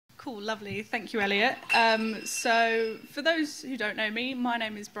Cool, lovely. Thank you, Elliot. So for those who don't know me, my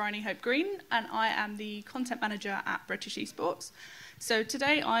name is Bryony-Hope Green, and I am the content manager at British Esports. So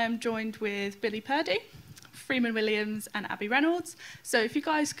today I am joined with Billie Purdie, Freeman Williams, and Abby Reynolds. So if you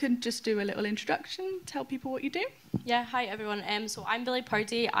guys could just do a little introduction, tell people what you do. Yeah, hi everyone. So I'm Billie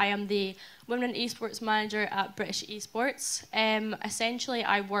Purdie. I am the Women in Esports manager at British Esports. Essentially,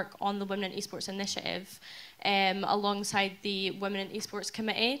 I work on the Women in Esports initiative alongside the Women in Esports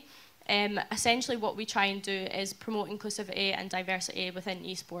committee. Essentially, what we try and do is promote inclusivity and diversity within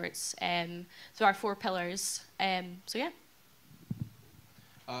esports through our 4 pillars. So yeah.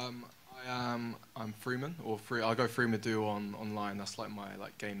 I'm Freeman, I'll go Freeman online. That's like my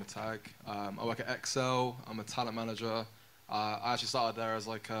gamer tag. I work at Excel. I'm a talent manager. I actually started there as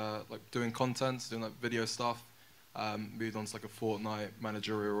doing content, doing video stuff. Moved on to a Fortnite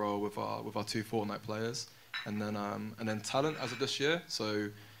managerial role with our 2 Fortnite players, and then talent as of this year. So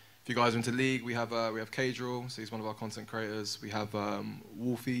if you guys are into League, we have Cadril, so he's one of our content creators. We have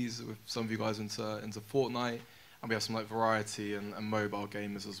Wolfies, with some of you guys into Fortnite. And we have some variety and mobile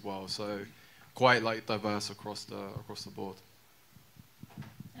gamers as well, so quite diverse across the board.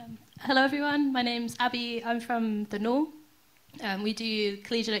 Hello everyone, my name's Abby. I'm from the North. We do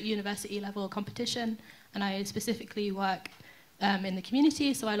collegiate at university level competition, and I specifically work in the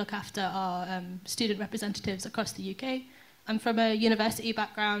community, so I look after our student representatives across the UK. I'm from a university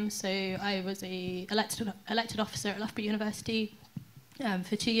background, so I was a elected officer at Loughborough University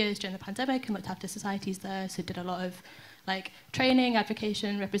for 2 years during the pandemic and looked after societies there, so did a lot of training,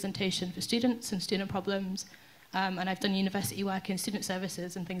 advocacy, representation for students and student problems, and I've done university work in student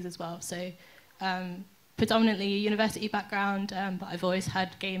services and things as well. So predominantly a university background, but I've always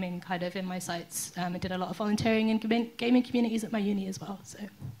had gaming in my sights. I did a lot of volunteering in gaming communities at my uni as well. So.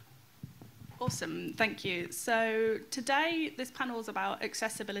 Awesome, thank you. So today this panel is about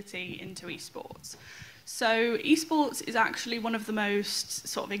accessibility into esports. So esports is actually one of the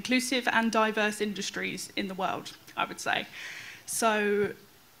most inclusive and diverse industries in the world, I would say. So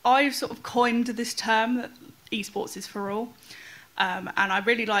I've coined this term that esports is for all, and I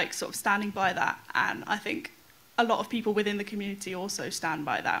really like standing by that, and I think a lot of people within the community also stand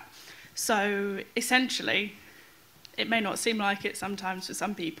by that. So essentially, it may not seem like it sometimes for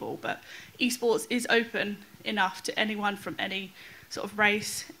some people, but esports is open enough to anyone from any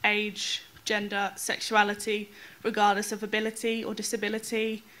race, age, gender, sexuality, regardless of ability or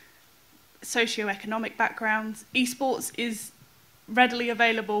disability, socioeconomic backgrounds. Esports is readily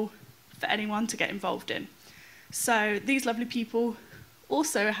available for anyone to get involved in. So these lovely people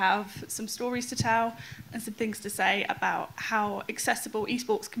also have some stories to tell and some things to say about how accessible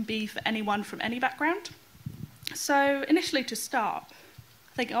esports can be for anyone from any background. So initially, to start,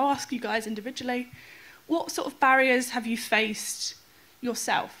 I think I'll ask you guys individually, what sort of barriers have you faced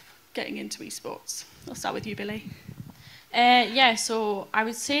yourself getting into esports? I'll start with you, Billie. Yeah, so I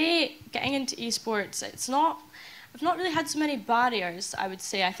would say getting into esports, I've not really had so many barriers, I would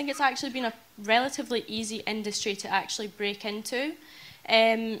say. I think it's actually been a relatively easy industry to actually break into.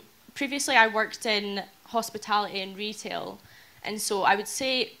 Previously, I worked in hospitality and retail, and so I would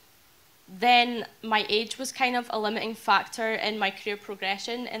say then my age was a limiting factor in my career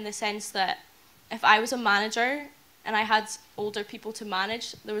progression, in the sense that if I was a manager and I had older people to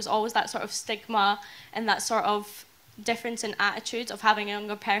manage, there was always that stigma and that difference in attitude of having a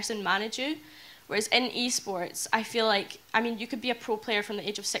younger person manage you. Whereas in esports, I feel you could be a pro player from the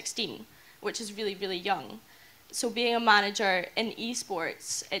age of 16, which is really, really young. So being a manager in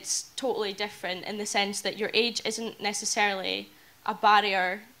esports, it's totally different in the sense that your age isn't necessarily a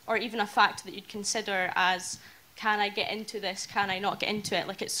barrier or even a factor that you'd consider as, can I get into this, can I not get into it?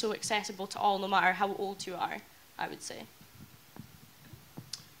 It's so accessible to all, no matter how old you are, I would say.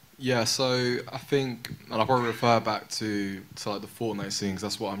 Yeah, so I think, and I'll probably refer back to the Fortnite scene, because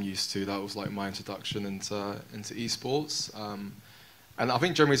that's what I'm used to. That was my introduction into esports. And I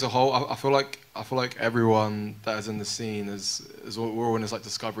think generally as a whole, I feel like everyone that is in the scene we're all in this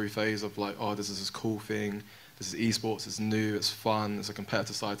discovery phase of oh, this is this cool thing. This is esports. It's new. It's fun. It's a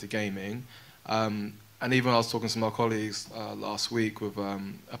competitive side to gaming. And even I was talking to my colleagues last week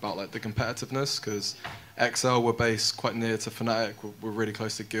about the competitiveness, because XL, we're based quite near to Fnatic. We're really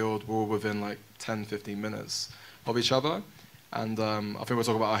close to Guild. We're all within 10, 15 minutes of each other. And I think we're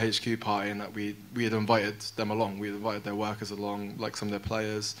talking about our HQ party, and that we had invited them along. We had invited their workers along, some of their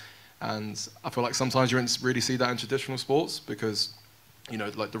players. And I feel like sometimes you don't really see that in traditional sports, because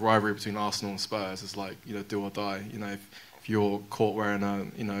the rivalry between Arsenal and Spurs is do or die. If you're caught wearing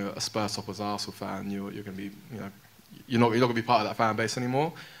a Spurs top as an Arsenal fan, you're going to be you're not going to be part of that fan base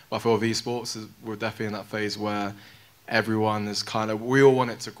anymore. But I feel with esports, we're definitely in that phase where everyone is kind of, we all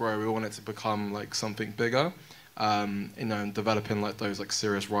want it to grow, we all want it to become like something bigger. You know, and developing like those like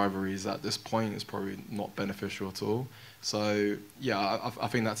serious rivalries at this point is probably not beneficial at all. So yeah, I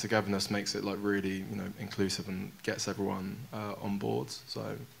think that togetherness makes it like really, you know, inclusive and gets everyone on board.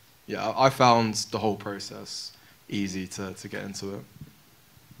 So yeah, I found the whole process easy to get into it.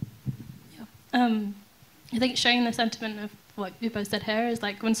 Yeah. I think sharing the sentiment of what you both said here is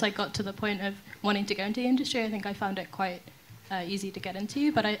like, once I got to the point of wanting to go into the industry, I think I found it quite easy to get into,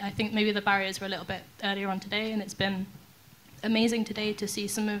 but I think maybe the barriers were a little bit earlier on today, and it's been amazing today to see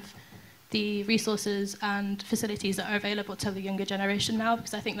some of the resources and facilities that are available to the younger generation now,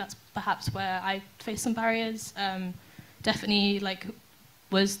 because I think that's perhaps where I faced some barriers. Definitely like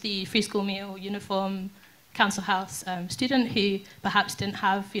was the free school meal, uniform, council house student who perhaps didn't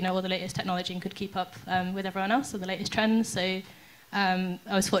have, you know, all the latest technology and could keep up with everyone else or the latest trends. So I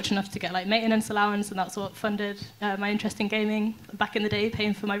was fortunate enough to get like maintenance allowance, and that's what funded my interest in gaming back in the day,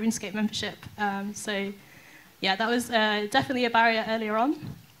 paying for my RuneScape membership. So yeah, that was definitely a barrier earlier on.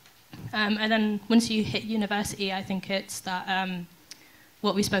 And then once you hit university, I think it's that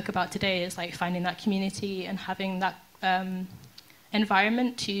what we spoke about today is like finding that community and having that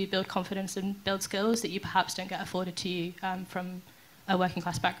environment to build confidence and build skills that you perhaps don't get afforded to you from a working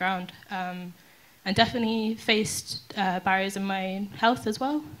class background. And definitely faced barriers in my health as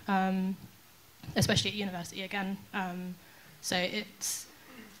well, especially at university again. So it's,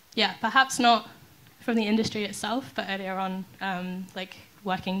 yeah, perhaps not from the industry itself, but earlier on, like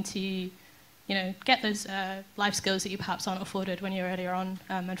working to, you know, get those life skills that you perhaps aren't afforded when you're earlier on,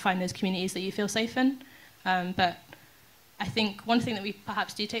 and find those communities that you feel safe in. But I think one thing that we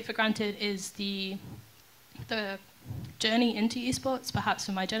perhaps do take for granted is the journey into esports, perhaps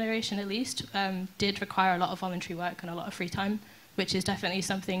for my generation at least, did require a lot of voluntary work and a lot of free time, which is definitely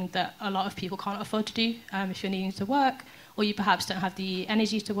something that a lot of people can't afford to do if you're needing to work, or you perhaps don't have the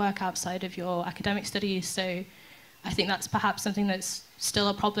energy to work outside of your academic studies. So I think that's perhaps something that's still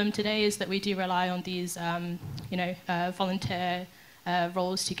a problem today, is that we do rely on these you know, volunteer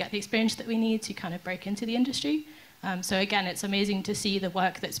roles to get the experience that we need to kind of break into the industry. So again, it's amazing to see the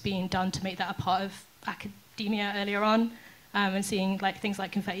work that's being done to make that a part of academia earlier on, and seeing like things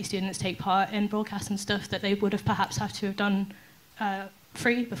like confetti students take part in broadcasts and stuff that they would have perhaps had to have done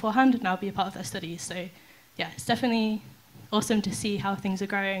free beforehand and now be a part of their studies. So yeah, it's definitely awesome to see how things are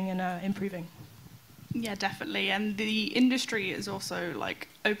growing and improving. Yeah, definitely. And the industry has also like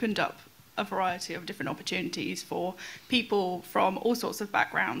opened up a variety of different opportunities for people from all sorts of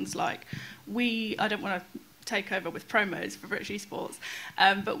backgrounds. Like I don't want to take over with promos for British Esports,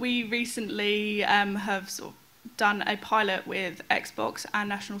 but we recently have sort of done a pilot with Xbox and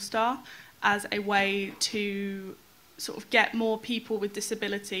National Star as a way to sort of get more people with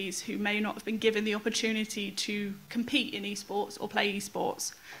disabilities who may not have been given the opportunity to compete in esports or play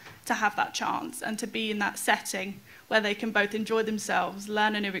esports to have that chance and to be in that setting where they can both enjoy themselves,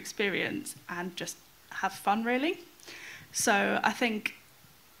 learn a new experience, and just have fun, really. So I think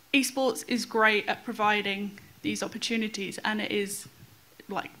esports is great at providing these opportunities, and it is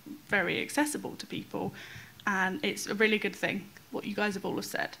like very accessible to people, and it's a really good thing, what you guys have all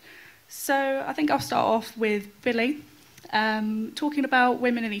said. So I think I'll start off with Billie, talking about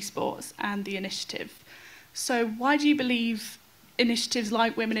women in esports and the initiative. So why do you believe initiatives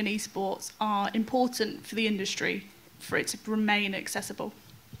like Women in Esports are important for the industry, for it to remain accessible?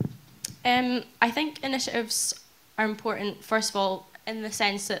 I think initiatives are important, first of all, in the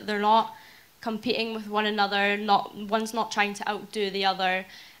sense that they're not competing with one another, one's not trying to outdo the other.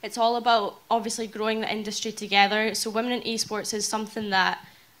 It's all about obviously growing the industry together. So Women in Esports is something that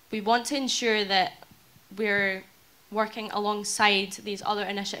we want to ensure that we're working alongside these other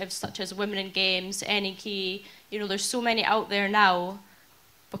initiatives such as Women in Games, NEK. You know, there's so many out there now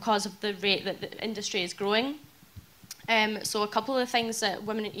because of the rate that the industry is growing. So a couple of the things that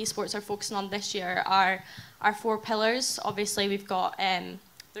Women in Esports are focusing on this year are our 4 pillars. Obviously, we've got,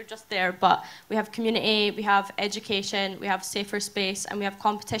 they're just there, but we have community, we have education, we have safer space, and we have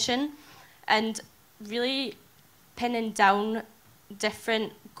competition. And really pinning down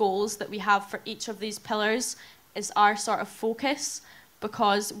different goals that we have for each of these pillars is our sort of focus,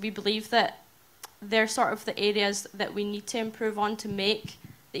 because we believe that they're sort of the areas that we need to improve on to make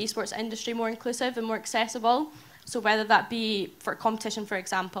the esports industry more inclusive and more accessible. So whether that be for competition, for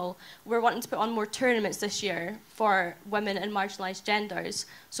example, we're wanting to put on more tournaments this year for women and marginalised genders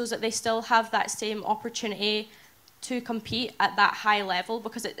so that they still have that same opportunity to compete at that high level,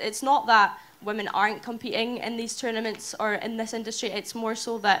 because it's not that women aren't competing in these tournaments or in this industry, it's more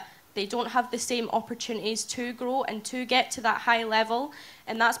so that they don't have the same opportunities to grow and to get to that high level.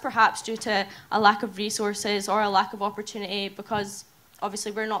 And that's perhaps due to a lack of resources or a lack of opportunity, because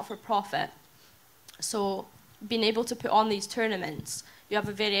obviously we're not for profit. So being able to put on these tournaments, you have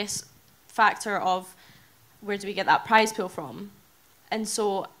a various factor of where do we get that prize pool from? And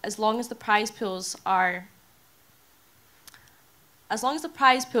so as long as the prize pools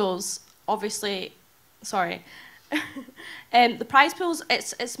obviously, sorry, the prize pools,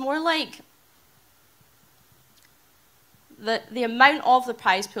 it's more like the amount of the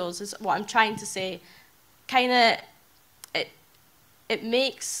prize pools is what I'm trying to say. Kind of, it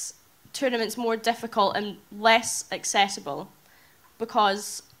makes tournaments more difficult and less accessible,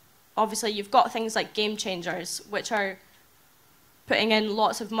 because obviously you've got things like Game Changers, which are putting in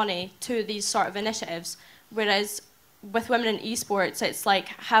lots of money to these sort of initiatives, whereas with women in esports, it's like,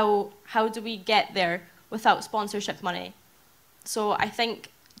 how do we get there without sponsorship money? So I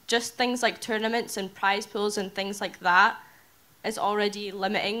think just things like tournaments and prize pools and things like that is already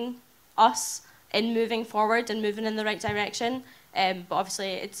limiting us in moving forward and moving in the right direction. But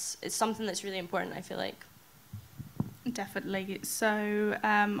obviously it's something that's really important, I feel like. Definitely. So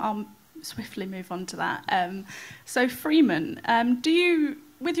I'll swiftly move on to that. So Freeman, do you,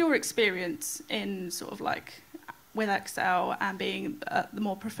 with your experience in sort of like with Excel and being at the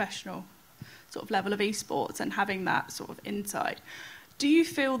more professional sort of level of esports and having that sort of insight, do you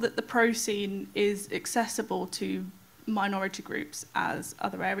feel that the pro scene is accessible to minority groups as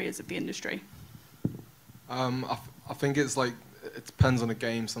other areas of the industry? I think it's like, it depends on the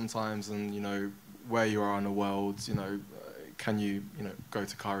game sometimes, and you know where you are in the world. You know, can you go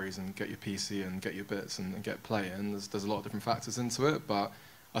to Curry's and get your PC and get your bits and get playing? There's a lot of different factors into it. But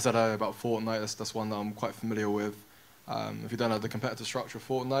I said earlier about Fortnite. That's one that I'm quite familiar with. If you don't know the competitive structure of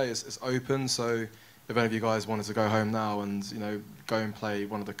Fortnite, it's open. So if any of you guys wanted to go home now and go and play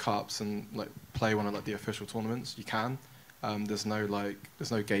one of the cups and like play one of like the official tournaments, you can. There's no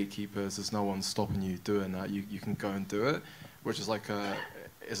gatekeepers. There's no one stopping you doing that. You can go and do it, which is like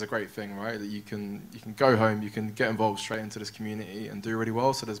is a great thing, right? That you can go home, you can get involved straight into this community and do really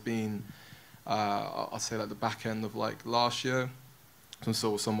well. So there's been, I'd say like the back end of like last year, I'm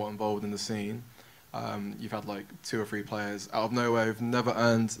still somewhat involved in the scene. You've had like 2 or 3 players out of nowhere who've never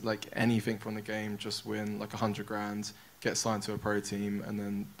earned like anything from the game, just win like 100 grand, get signed to a pro team, and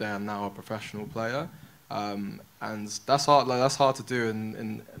then they're now a professional player. And that's hard. Like that's hard to do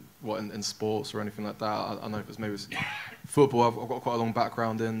in sports or anything like that. I know if it's maybe football. I've got quite a long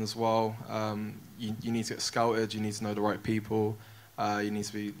background in as well. You need to get scouted. You need to know the right people. You need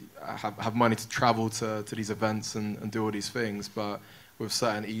to have money to travel to these events and do all these things. But with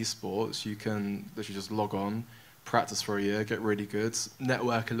certain esports, you can literally just log on, practice for a year, get really good,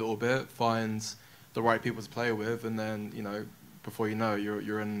 network a little bit, find the right people to play with, and then before you know,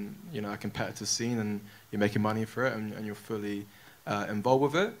 you're in a competitive scene and you're making money for it, and you're fully involved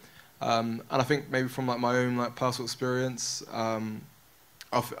with it. And I think maybe from like my own like personal experience,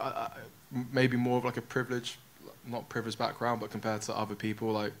 maybe more of like a not privileged background, but compared to other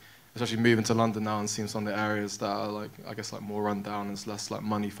people, like especially moving to London now and seeing some of the areas that are like, I guess like more run down and there's less like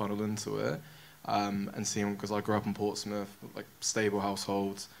money funneled into it, and seeing, because I grew up in Portsmouth, like stable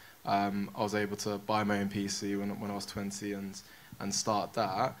households. I was able to buy my own PC when I was 20 and start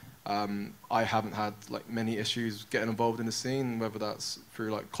that. I haven't had like many issues getting involved in the scene, whether that's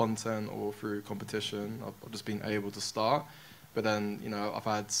through like content or through competition. I've just been able to start. But then I've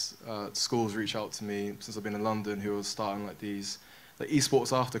had schools reach out to me since I've been in London who are starting like these like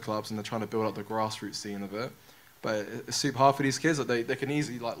esports after clubs, and they're trying to build up the grassroots scene of it. But it's super hard for these kids that they can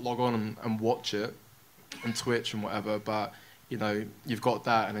easily like log on and watch it on Twitch and whatever, but you've got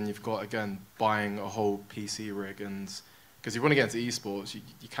that, and then you've got, again, buying a whole PC rig, and because you want to get into esports, you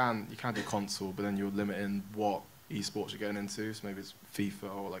can do console, but then you're limiting what esports you're getting into. So maybe it's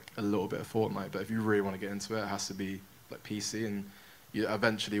FIFA or like a little bit of Fortnite, but if you really want to get into it, it has to be like PC, and you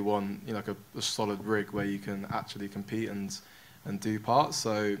eventually want like a solid rig where you can actually compete and do parts.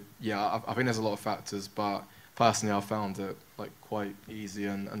 So yeah, I think there's a lot of factors, but personally, I found it like quite easy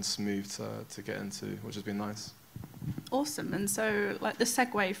and smooth to get into, which has been nice. Awesome. And so like the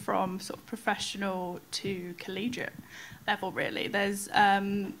segue from sort of professional to collegiate level, really, there's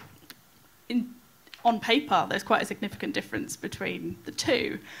on paper there's quite a significant difference between the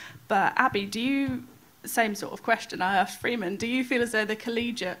two. But Abby, same sort of question I asked Freeman, do you feel as though the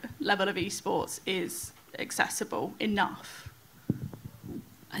collegiate level of esports is accessible enough?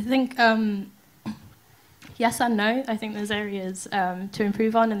 I think yes and no. I think there's areas to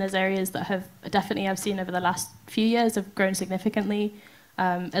improve on, and there's areas that I've seen over the last few years have grown significantly,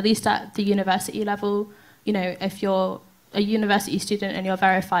 at least at the university level. If you're a university student and you're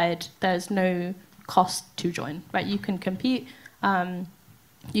verified, there's no cost to join, right? You can compete,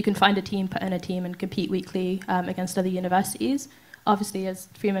 you can find a team, put in a team and compete weekly against other universities. Obviously, as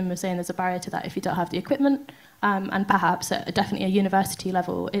Freeman was saying, there's a barrier to that if you don't have the equipment. And perhaps at definitely a university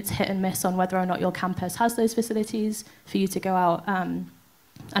level, it's hit and miss on whether or not your campus has those facilities for you to go out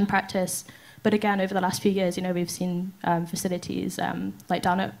and practice. But again, over the last few years, we've seen facilities like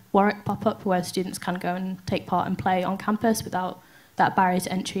down at Warwick pop up where students can go and take part and play on campus without that barrier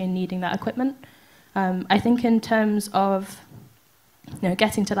to entry and needing that equipment. I think in terms of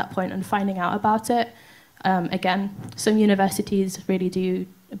getting to that point and finding out about it, again, some universities really do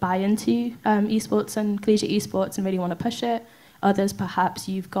buy into esports and collegiate esports and really want to push it. Others, perhaps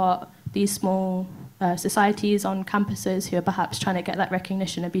you've got these small societies on campuses who are perhaps trying to get that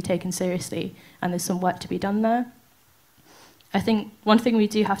recognition and be taken seriously, and there's some work to be done there. I think one thing we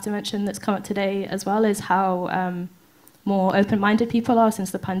do have to mention that's come up today as well is how more open-minded people are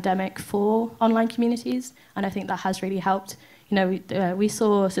since the pandemic for online communities, and I think that has really helped. We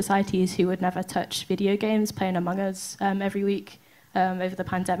saw societies who would never touch video games playing Among Us every week over the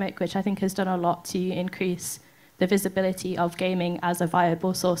pandemic, which I think has done a lot to increase the visibility of gaming as a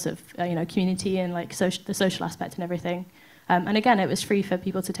viable source of community and like the social aspect and everything. And again, it was free for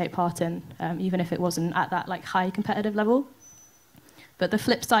people to take part in, even if it wasn't at that like high competitive level. But the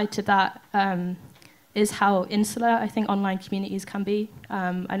flip side to that is how insular I think online communities can be.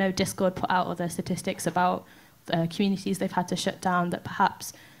 I know Discord put out all their statistics about communities they've had to shut down that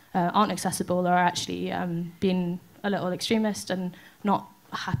perhaps aren't accessible or are actually being a little extremist and not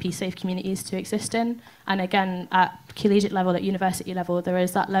happy, safe communities to exist in. And again, at collegiate level, at university level, there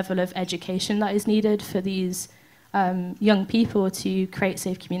is that level of education that is needed for these young people to create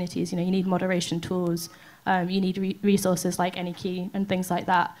safe communities. You need moderation tools, you need resources like AnyKey and things like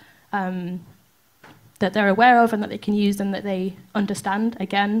that, that they're aware of and that they can use and that they understand.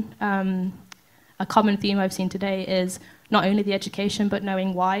 Again, a common theme I've seen today is not only the education, but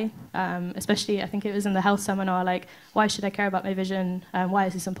knowing why. Especially, I think it was in the health seminar, like, why should I care about my vision? Why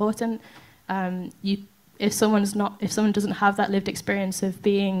is this important? If someone doesn't have that lived experience of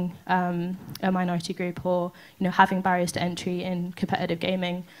being a minority group or having barriers to entry in competitive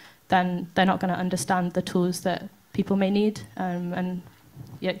gaming, then they're not going to understand the tools that people may need, and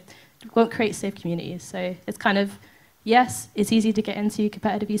won't create safe communities. So it's kind of, yes, it's easy to get into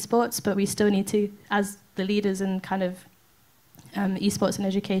competitive esports, but we still need to, as the leaders in kind of esports and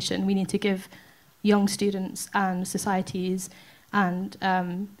education, we need to give young students and societies and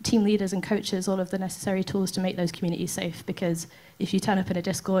team leaders and coaches all of the necessary tools to make those communities safe. Because if you turn up in a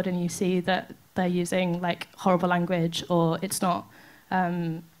Discord and you see that they're using like horrible language, or it's not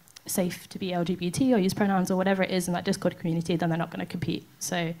safe to be LGBT or use pronouns or whatever it is in that Discord community, then they're not going to compete.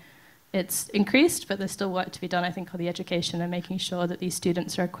 So it's increased, but there's still work to be done, I think, on the education and making sure that these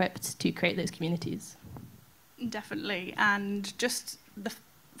students are equipped to create those communities. Definitely, and just the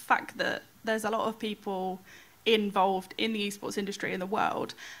fact that there's a lot of people involved in the esports industry in the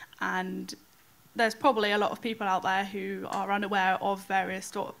world, and there's probably a lot of people out there who are unaware of various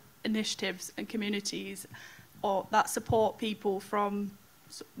sort of initiatives and communities or that support people from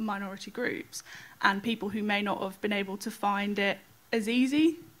minority groups and people who may not have been able to find it as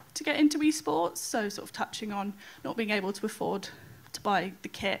easy to get into esports. So sort of touching on not being able to afford to buy the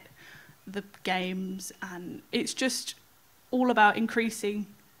kit, the games, and it's just all about increasing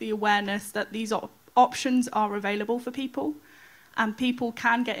the awareness that these options are available for people and people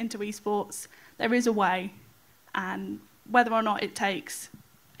can get into esports. There is a way, and whether or not it takes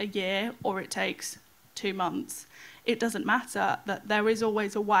a year or it takes 2 months, it doesn't matter, that there is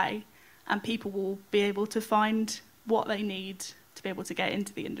always a way and people will be able to find what they need to be able to get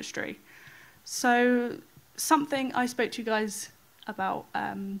into the industry. So something I spoke to you guys about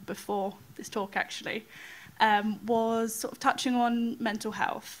before this talk actually was sort of touching on mental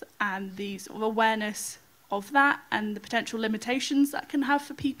health and the sort of awareness of that and the potential limitations that can have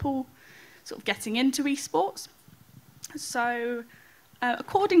for people sort of getting into esports. So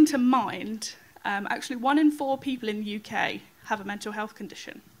according to Mind, actually 1 in 4 people in the UK have a mental health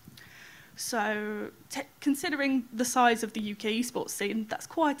condition. So considering the size of the UK esports scene, that's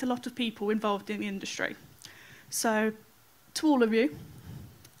quite a lot of people involved in the industry. So to all of you,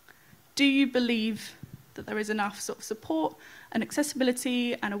 do you believe that there is enough sort of support and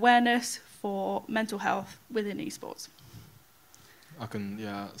accessibility and awareness for mental health within esports? I can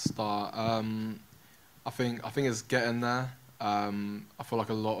start. I think it's getting there. I feel like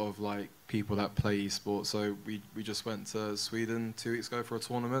a lot of like people that play esports. So we just went to Sweden 2 weeks ago for a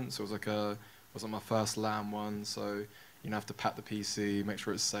tournament. So it was like my first LAN one. So you have to pat the PC, make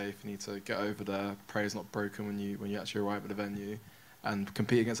sure it's safe. You need to get over there, pray it's not broken when you actually arrive at the venue, and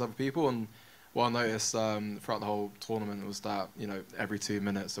compete against other people. And what I noticed throughout the whole tournament was that, every 2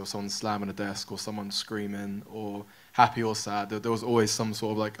 minutes there was someone slamming a desk or someone screaming or happy or sad. There was always some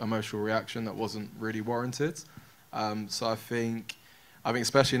sort of like emotional reaction that wasn't really warranted. So I think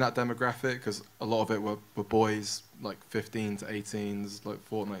especially in that demographic, because a lot of it were boys like 15 to 18s, like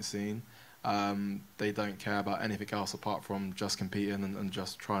Fortnite scene. They don't care about anything else apart from just competing and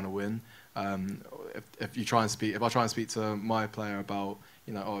just trying to win. If I try and speak to my player about,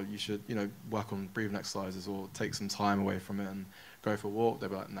 you should, work on breathing exercises or take some time away from it and go for a walk, they'll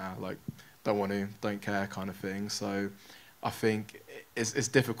be like, nah, like, don't want to, don't care kind of thing. So I think it's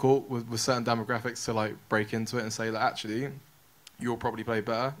difficult with certain demographics to like break into it and say that actually you'll probably play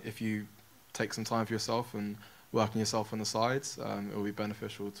better if you take some time for yourself and work on yourself on the sides. It will be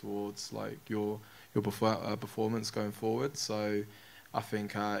beneficial towards like your performance going forward. So I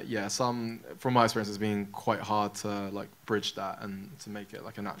think, some, from my experience, it's been quite hard to like bridge that and to make it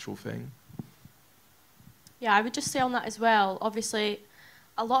like an actual thing. Yeah, I would just say on that as well, obviously,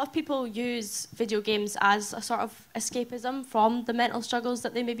 a lot of people use video games as a sort of escapism from the mental struggles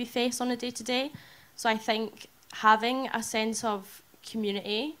that they maybe face on a day-to-day. So I think having a sense of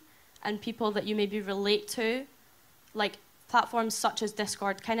community and people that you maybe relate to, like platforms such as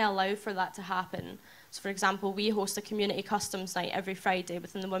Discord kind of allow for that to happen. So for example, we host a community customs night every Friday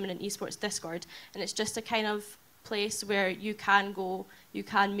within the Women in Esports Discord, and it's just a kind of place where you can go, you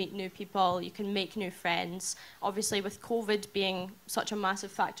can meet new people, you can make new friends. Obviously with COVID being such a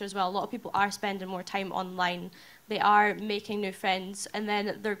massive factor as well, a lot of people are spending more time online, they are making new friends, and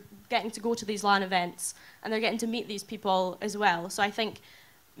then they're getting to go to these LAN events, and they're getting to meet these people as well. So I think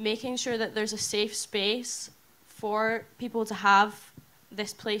making sure that there's a safe space for people to have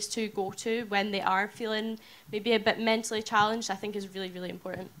this place to go to when they are feeling maybe a bit mentally challenged, I think is really, really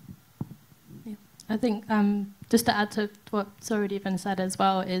important. Yeah. I think just to add to what Sorud even said as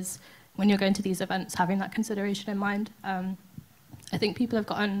well is when you're going to these events, having that consideration in mind. I think people have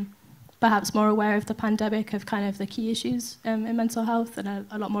gotten perhaps more aware of the pandemic, of kind of the key issues in mental health, and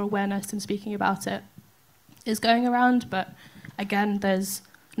a lot more awareness and speaking about it is going around. But again, there's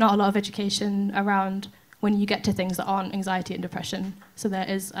not a lot of education around when you get to things that aren't anxiety and depression. So there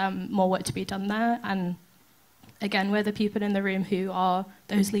is more work to be done there. And again, we're the people in the room who are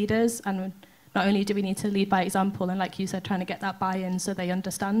those leaders, and not only do we need to lead by example, and like you said, trying to get that buy-in so they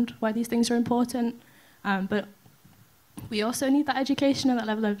understand why these things are important, but we also need that education and that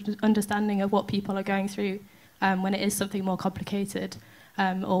level of understanding of what people are going through when it is something more complicated,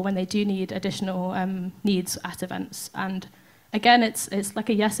 or when they do need additional needs at events. And again, it's like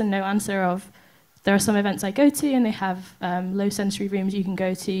a yes and no answer of, there are some events I go to and they have low sensory rooms you can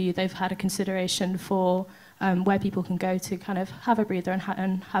go to. They've had a consideration for where people can go to kind of have a breather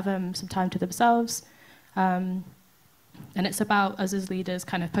and have some time to themselves. And it's about us as leaders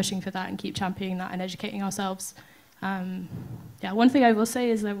kind of pushing for that and keep championing that and educating ourselves. One thing I will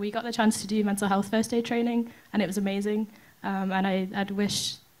say is that we got the chance to do mental health first aid training, and it was amazing. And I'd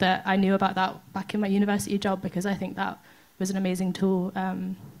wish that I knew about that back in my university job, because I think that was an amazing tool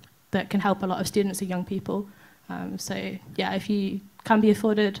that can help a lot of students and young people. If you can be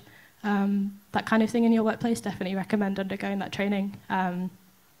afforded that kind of thing in your workplace, definitely recommend undergoing that training. You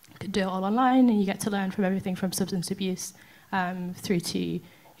can do it all online, and you get to learn from everything from substance abuse through to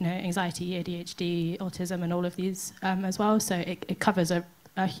anxiety, ADHD, autism, and all of these as well. So it covers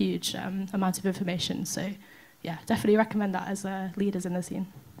a huge amount of information. So yeah, definitely recommend that as leaders in the scene.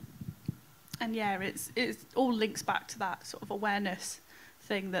 And yeah, it all links back to that sort of awareness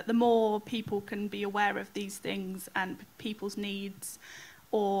thing, that the more people can be aware of these things and people's needs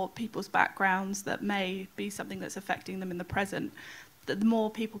or people's backgrounds that may be something that's affecting them in the present, that the more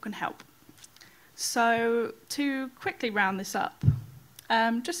people can help. So to quickly round this up,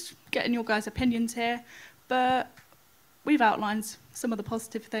 just getting your guys' opinions here, but we've outlined some of the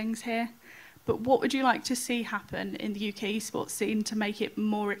positive things here. But what would you like to see happen in the UK esports scene to make it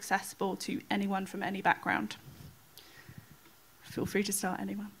more accessible to anyone from any background? Feel free to start,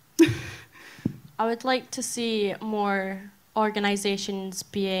 anyone. I would like to see more organisations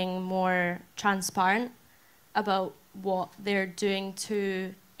being more transparent about what they're doing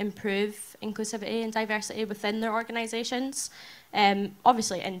to improve inclusivity and diversity within their organisations.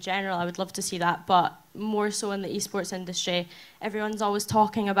 Obviously, in general, I would love to see that, but more so in the esports industry, everyone's always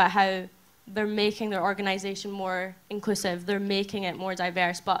talking about how they're making their organisation more inclusive, they're making it more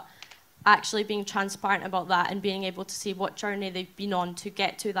diverse, but actually being transparent about that and being able to see what journey they've been on to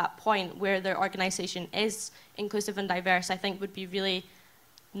get to that point where their organisation is inclusive and diverse, I think would be really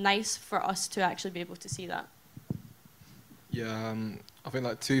nice for us to actually be able to see that. Yeah, I think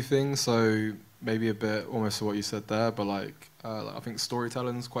like two things. So maybe a bit almost to what you said there, but like I think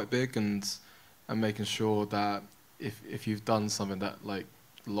storytelling is quite big, and making sure that if you've done something that like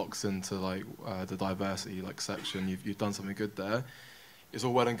locks into like the diversity like section, you've done something good there. It's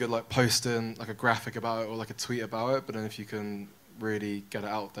all well and good like posting like a graphic about it or like a tweet about it, but then if you can really get it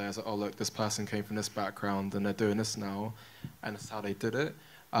out there, it's like, oh look, this person came from this background and they're doing this now, and this is how they did it.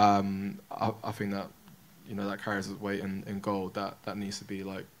 I think that, you know, that carries its weight in gold. That needs to be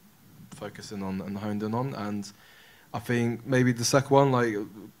like focusing on and honed in on. And I think maybe the second one, like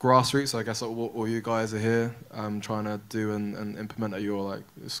grassroots. I guess like what all you guys are here trying to do and implement at your like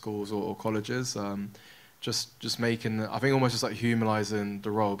schools or colleges. Just making, I think almost just like humanizing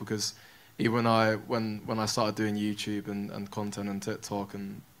the role, because even when I started doing YouTube and content and TikTok,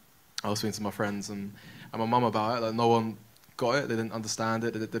 and I was speaking to my friends and my mum about it, like no one got it, they didn't understand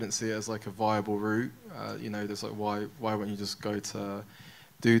it, they didn't see it as like a viable route. You know, there's like why won't you just go to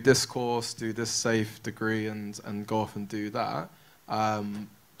do this course, do this safe degree, and go off and do that.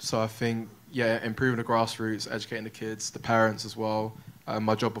 So I think, yeah, improving the grassroots, educating the kids, the parents as well.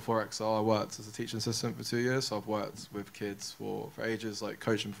 My job before XL, I worked as a teaching assistant for 2 years, so I've worked with kids for ages, like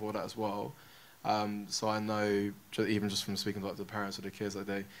coaching before that as well. So I know, even just from speaking to the parents of the kids, like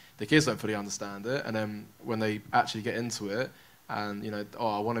the kids don't fully understand it, and then when they actually get into it, and you know,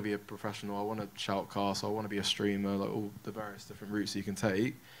 oh, I want to be a professional, I want to shoutcast, I want to be a streamer, like all the various different routes you can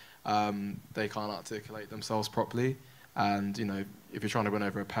take, they can't articulate themselves properly. And you know, if you're trying to win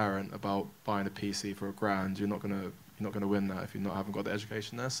over a parent about buying a PC for $1,000, you're not gonna win that if you haven't got the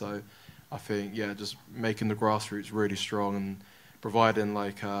education there. So I think, yeah, just making the grassroots really strong and providing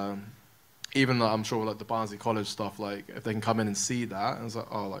like even like, I'm sure like the Barnsley College stuff, like if they can come in and see that and it's like,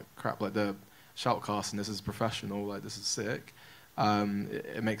 oh, like crap, like they're shoutcasting, this is professional, like this is sick.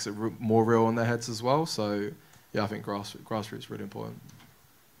 It makes it more real in their heads as well. So yeah, I think grassroots is really important.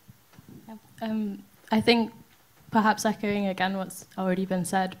 I think perhaps echoing again what's already been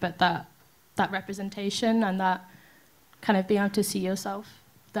said, but that representation and that kind of being able to see yourself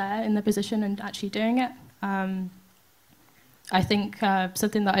there in the position and actually doing it. I think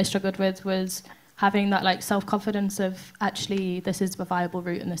something that I struggled with was having that like self-confidence of actually this is a viable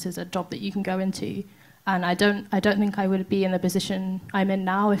route and this is a job that you can go into. And I don't think I would be in the position I'm in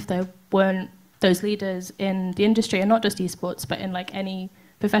now if there weren't those leaders in the industry, and not just esports, but in like any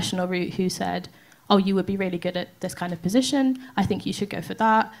professional route, who said, oh, you would be really good at this kind of position, I think you should go for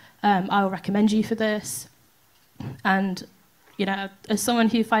that, I'll recommend you for this. And, you know, as someone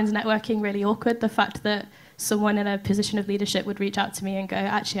who finds networking really awkward, the fact that someone in a position of leadership would reach out to me and go,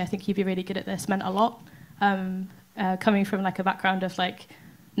 actually, I think you'd be really good at this, meant a lot. Coming from like a background of like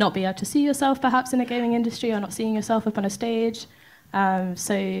not being able to see yourself perhaps in a gaming industry, or not seeing yourself up on a stage.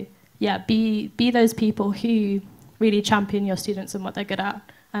 So yeah, be those people who really champion your students and what they're good at.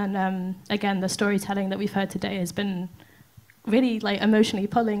 And again, the storytelling that we've heard today has been really like emotionally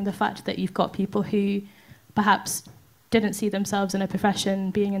pulling. The fact that you've got people who perhaps didn't see themselves in a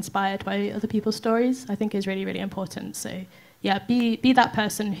profession being inspired by other people's stories, I think is really, really important. So yeah, be that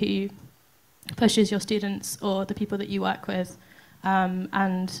person who pushes your students or the people that you work with,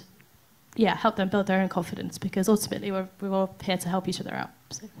 and yeah, help them build their own confidence, because ultimately we're all here to help each other out.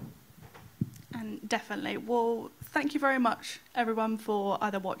 So. And definitely. Well, thank you very much, everyone, for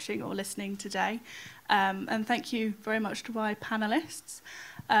either watching or listening today. And thank you very much to my panellists.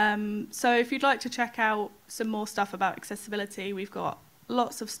 So if you'd like to check out some more stuff about accessibility, we've got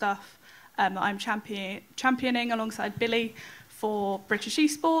lots of stuff that I'm championing alongside Billie for British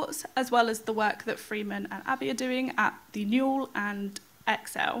Esports, as well as the work that Freeman and Abby are doing at the Newell and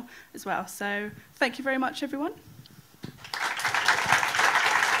XL as well. So thank you very much, everyone.